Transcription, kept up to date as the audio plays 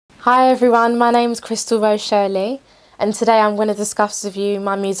Hi everyone, my name's Krystalrose Shirley, and today I'm going to discuss with you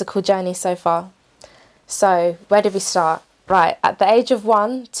my musical journey so far. So, where did we start? Right, at the age of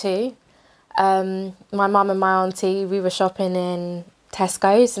 1, 2, my mum and my auntie, we were shopping in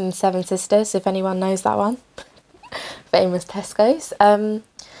Tesco's in Seven Sisters, if anyone knows that one. Famous Tesco's. And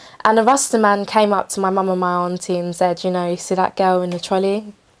a Rasta man came up to my mum and my auntie and said, you see that girl in the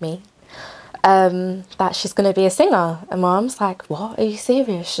trolley? Me. That she's going to be a singer. And my mum's like, what? Are you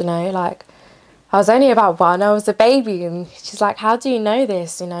serious? I was only about 1, I was a baby. And she's like, how do you know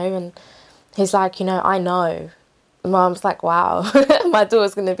this? And he's like, I know. And my mum's like, wow, my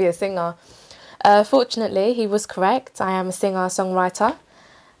daughter's going to be a singer. Fortunately, he was correct. I am a singer-songwriter.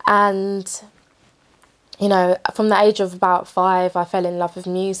 And, from the age of about 5, I fell in love with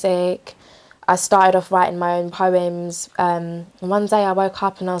music. I started off writing my own poems. One day I woke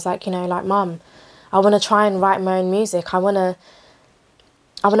up and I was like, Mum, I want to try and write my own music. I want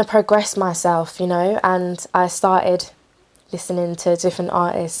to progress myself, and I started listening to different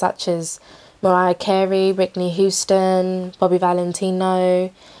artists such as Mariah Carey, Whitney Houston, Bobby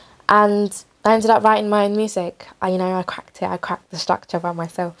Valentino, and I ended up writing my own music. I cracked it. I cracked the structure by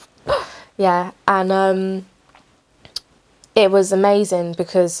myself. Yeah, and it was amazing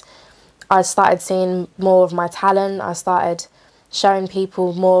because I started seeing more of my talent. I started showing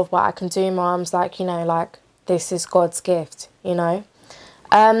people more of what I can do. My mum's like, this is God's gift,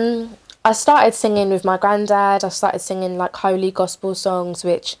 I started singing with my granddad. I started singing like holy gospel songs,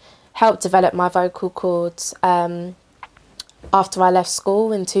 which helped develop my vocal cords. After I left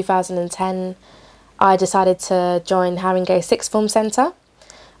school in 2010, I decided to join Haringey Sixth Form Centre.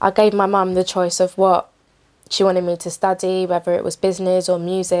 I gave my mum the choice of what she wanted me to study, whether it was business or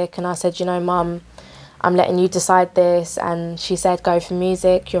music, and I said, Mum, I'm letting you decide this. And she said, go for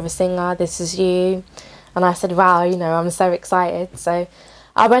music, you're a singer, this is you. And I said, wow, I'm so excited. So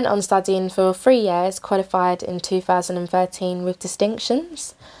I went on studying for 3 years, qualified in 2013 with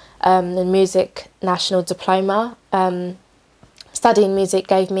distinctions, the music national diploma. Studying music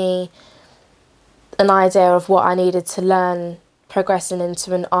gave me an idea of what I needed to learn progressing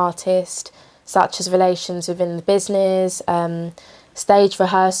into an artist, such as relations within the business, stage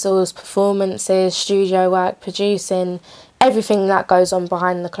rehearsals, performances, studio work, producing, everything that goes on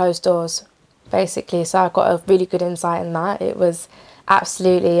behind the closed doors, basically. So I got a really good insight in that. It was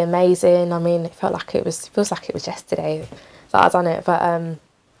absolutely amazing. I mean, it feels like it was yesterday that I done it. But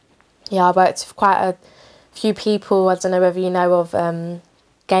yeah, I worked with quite a few people. I don't know whether you know of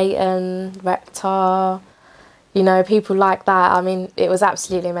Gayton, Rector, people like that. I mean, it was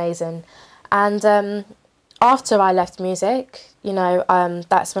absolutely amazing. And after I left music,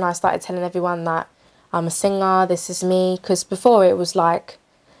 that's when I started telling everyone that I'm a singer, this is me. Because before it was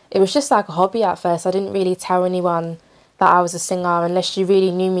just like a hobby at first. I didn't really tell anyone that I was a singer. Unless you really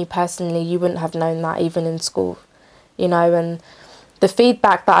knew me personally, you wouldn't have known that even in school, And the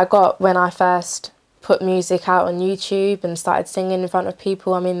feedback that I got when I first put music out on YouTube and started singing in front of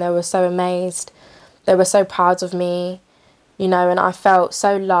people, I mean, they were so amazed. They were so proud of me. And I felt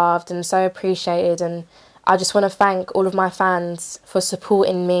so loved and so appreciated, and I just want to thank all of my fans for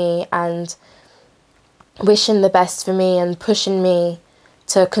supporting me and wishing the best for me and pushing me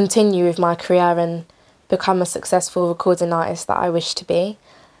to continue with my career and become a successful recording artist that I wish to be.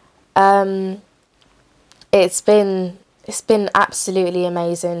 It's been absolutely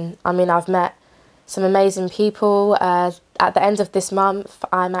amazing. I mean, I've met some amazing people. At the end of this month,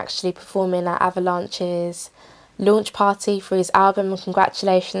 I'm actually performing at Avalanche's launch party for his album.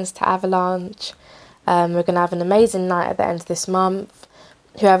 Congratulations to Avalanche. We're going to have an amazing night at the end of this month.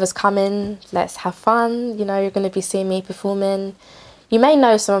 Whoever's coming, let's have fun. You're going to be seeing me performing. You may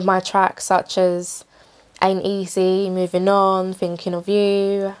know some of my tracks such as Ain't Easy, Moving On, Thinking of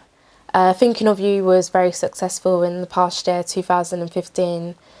You. Thinking of You was very successful in the past year,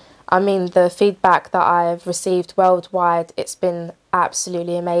 2015. I mean, the feedback that I've received worldwide, it's been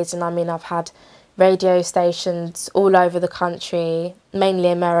absolutely amazing. I mean, I've had radio stations all over the country, mainly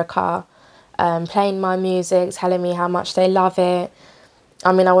America, playing my music, telling me how much they love it.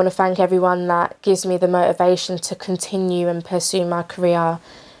 I mean, I want to thank everyone that gives me the motivation to continue and pursue my career.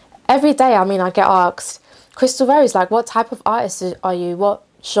 Every day, I mean, I get asked, Krystalrose, like, what type of artist are you? What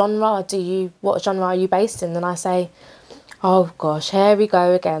genre are you based in? And I say, oh gosh, here we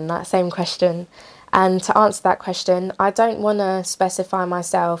go again, that same question. And to answer that question, I don't want to specify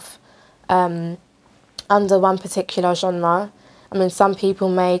myself under one particular genre. I mean, some people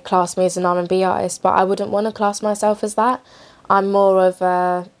may class me as an R&B artist, but I wouldn't want to class myself as that. I'm more of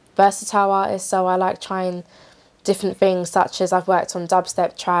a versatile artist, so I like trying different things, such as I've worked on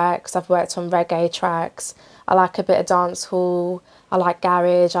dubstep tracks, I've worked on reggae tracks, I like a bit of dancehall, I like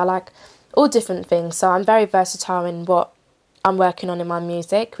garage, I like all different things. So I'm very versatile in what I'm working on in my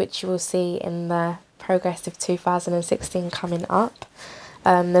music, which you will see in the progress of 2016 coming up.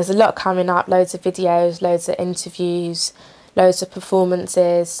 There's a lot coming up, loads of videos, loads of interviews, loads of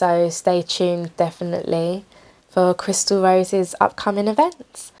performances, so stay tuned definitely for Krystalrose's upcoming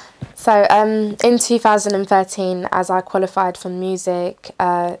events. So in 2013, as I qualified for music,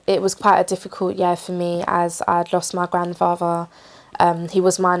 it was quite a difficult year for me as I'd lost my grandfather. He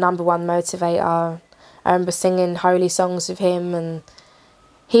was my #1 motivator. I remember singing holy songs with him, and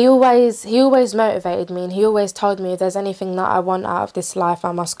he always motivated me, and he always told me if there's anything that I want out of this life,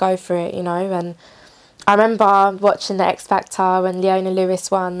 I must go for it, you know. And I remember watching the X Factor when Leona Lewis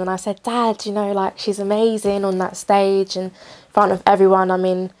won, and I said, Dad, you know, like, she's amazing on that stage in front of everyone. I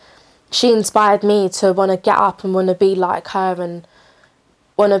mean, she inspired me to want to get up and want to be like her and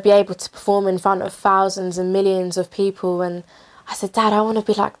want to be able to perform in front of thousands and millions of people. And I said, Dad, I want to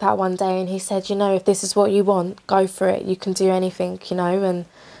be like that one day. And he said, you know, if this is what you want, go for it. You can do anything, you know. And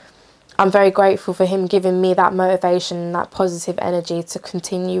I'm very grateful for him giving me that motivation and that positive energy to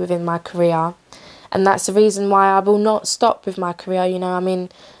continue within my career. And that's the reason why I will not stop with my career, you know. I mean,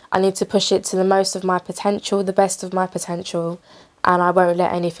 I need to push it to the most of my potential, the best of my potential, and I won't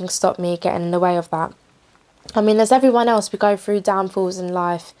let anything stop me getting in the way of that. I mean, as everyone else, we go through downfalls in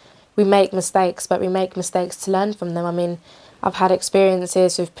life. We make mistakes, but we make mistakes to learn from them. I mean, I've had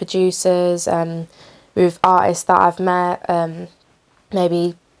experiences with producers, with artists that I've met,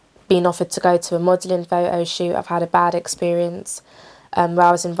 maybe been offered to go to a modelling photo shoot. I've had a bad experience where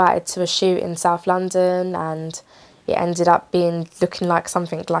I was invited to a shoot in South London, and it ended up looking like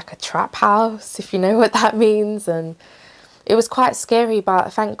something like a trap house, if you know what that means. And it was quite scary,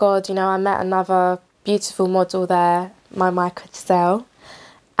 but thank God, you know, I met another beautiful model there, my Michael Giselle,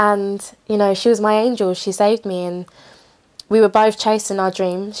 and, you know, she was my angel. She saved me, and we were both chasing our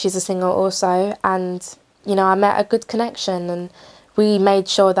dreams. She's a singer also, and, you know, I met a good connection, and we made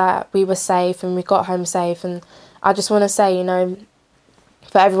sure that we were safe and we got home safe. And I just want to say, you know,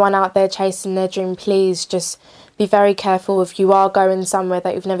 for everyone out there chasing their dream, please just be very careful. If you are going somewhere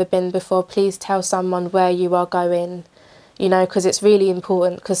that you've never been before, please tell someone where you are going, you know, because it's really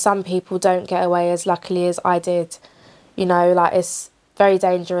important, because some people don't get away as luckily as I did. You know, like, it's very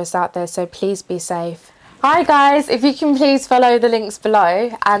dangerous out there, so please be safe. Hi guys, if you can please follow the links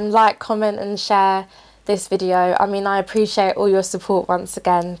below and like, comment and share this video. I mean, I appreciate all your support once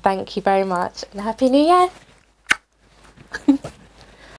again. Thank you very much, and Happy New Year!